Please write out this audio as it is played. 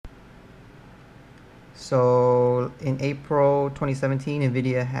So in April 2017,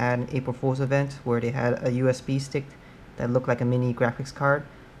 NVIDIA had an April Fool's event where they had a USB stick that looked like a mini graphics card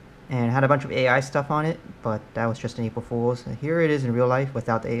and had a bunch of AI stuff on it, but that was just an April Fool's. And here it is in real life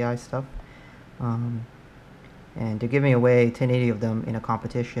without the AI stuff. And they're giving away 1080 of them in a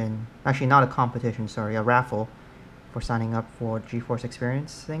competition. Actually, not a competition, sorry, a raffle for signing up for GeForce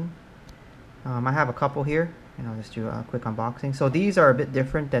Experience thing. I have a couple here, and I'll just do a quick unboxing. So these are a bit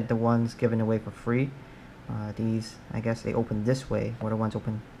different than the ones given away for free. These, I guess, they open this way, or the ones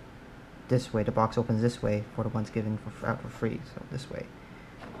open this way. The box opens this way for the ones given out for free. So this way,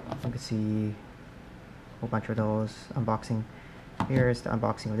 you can see a whole bunch of those unboxing. Here's the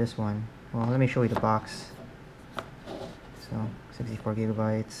unboxing of this one. Well, let me show you the box. So 64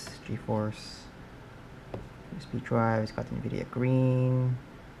 gigabytes, GeForce USB drive. It's got the NVIDIA green,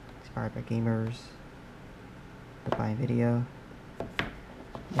 inspired by gamers, built by NVIDIA,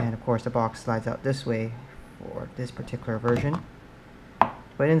 and of course the box slides out this way for this particular version.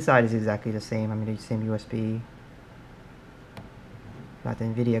 But inside is exactly the same. I mean, the same USB. Got the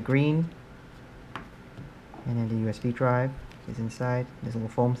NVIDIA green, and then the USB drive is inside this little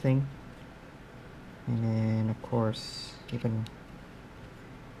foam thing. And then of course you can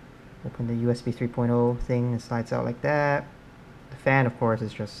open the USB 3.0 thing. It slides out like that. The fan, of course,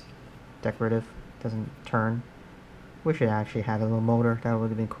 is just decorative, doesn't turn. Wish it actually had a little motor. That would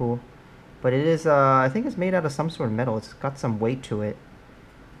have been cool. But it is, I think it's made out of some sort of metal. It's got some weight to it,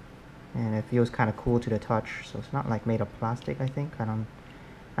 and it feels kind of cool to the touch. So it's not like made of plastic, I think.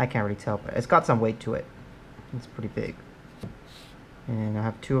 I can't really tell, but it's got some weight to it. It's pretty big. And I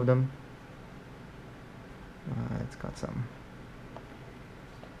have two of them. It's got some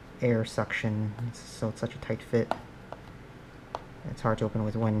air suction, so it's such a tight fit. It's hard to open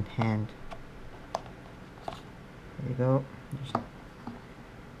with one hand. There you go. Just the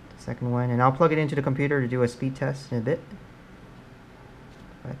second one, and I'll plug it into the computer to do a speed test in a bit.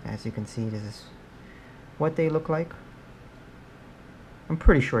 But as you can see, this is what they look like. I'm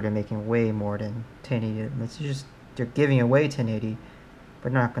pretty sure they're making way more than 1080. It's just they're giving away 1080,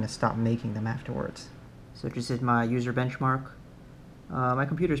 but they're not going to stop making them afterwards. So this is my user benchmark. My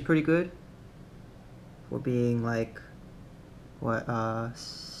computer is pretty good for being like, what,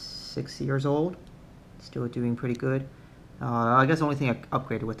 6 years old. Still doing pretty good. I guess the only thing I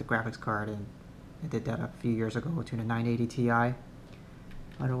upgraded was the graphics card, and I did that a few years ago to the 980 Ti.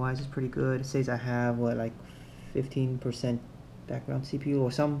 Otherwise, it's pretty good. It says I have, what, like 15% background CPU,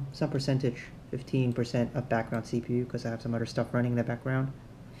 or some percentage, 15% of background CPU, because I have some other stuff running in the background.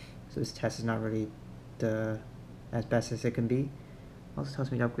 So this test is not really as best as it can be. Also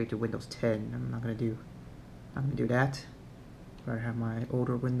tells me to upgrade to Windows 10. I'm not gonna do that. I'd rather have my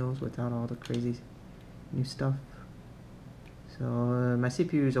older Windows without all the crazy new stuff. So my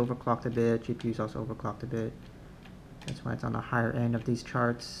CPU is overclocked a bit. GPU is also overclocked a bit. That's why it's on the higher end of these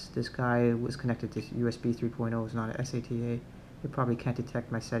charts. This guy was connected to USB 3.0. It's not an SATA. It probably can't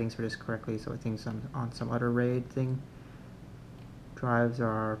detect my settings for this correctly, so I think I'm on some other RAID thing. Drives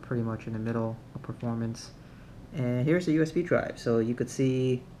are pretty much in the middle of performance. And here's the USB drive. So you could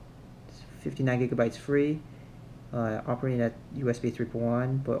see 59 gigabytes free, operating at USB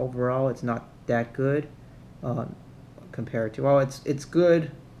 3.1, but overall it's not that good compared to, well, it's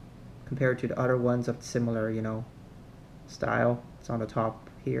good compared to the other ones of similar, style. It's on the top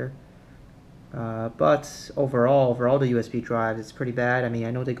here. But overall the USB drive is pretty bad. I mean,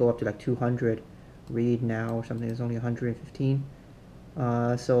 I know they go up to like 200 read now or something. There's only 115.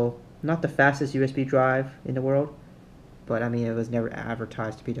 So not the fastest USB drive in the world, but I mean, it was never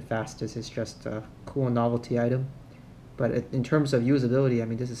advertised to be the fastest. It's just a cool novelty item. But in terms of usability, I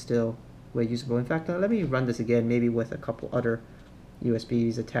mean, this is still way usable. In fact, let me run this again, maybe with a couple other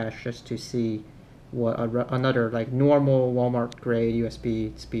USBs attached, just to see what another like normal Walmart grade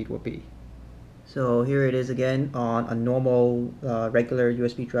USB speed would be. So here it is again on a normal regular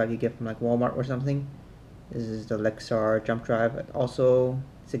USB drive you get from like Walmart or something. This is the Lexar jump drive, also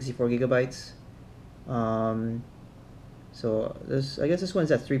 64 gigabytes. So I guess this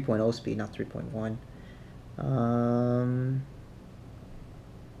one's at 3.0 speed, not 3.1.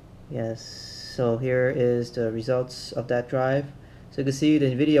 Yes, so here is the results of that drive. So you can see the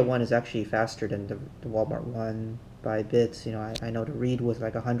NVIDIA one is actually faster than the Walmart one by bits. I know the read was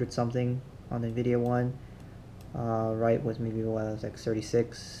like 100 something on the NVIDIA one. Write was maybe, well, it was like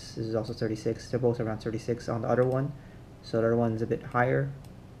 36. This is also 36. They're both around 36 on the other one. So the other one's a bit higher.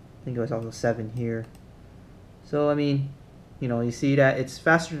 I think it was also 7 here. So I mean, you see that it's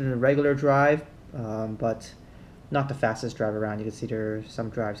faster than a regular drive, but not the fastest drive around. You can see some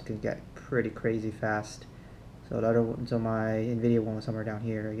drives can get pretty crazy fast. So the other one, so my NVIDIA one was somewhere down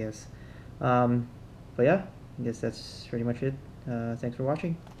here, I guess. But yeah, I guess that's pretty much it. Thanks for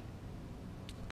watching.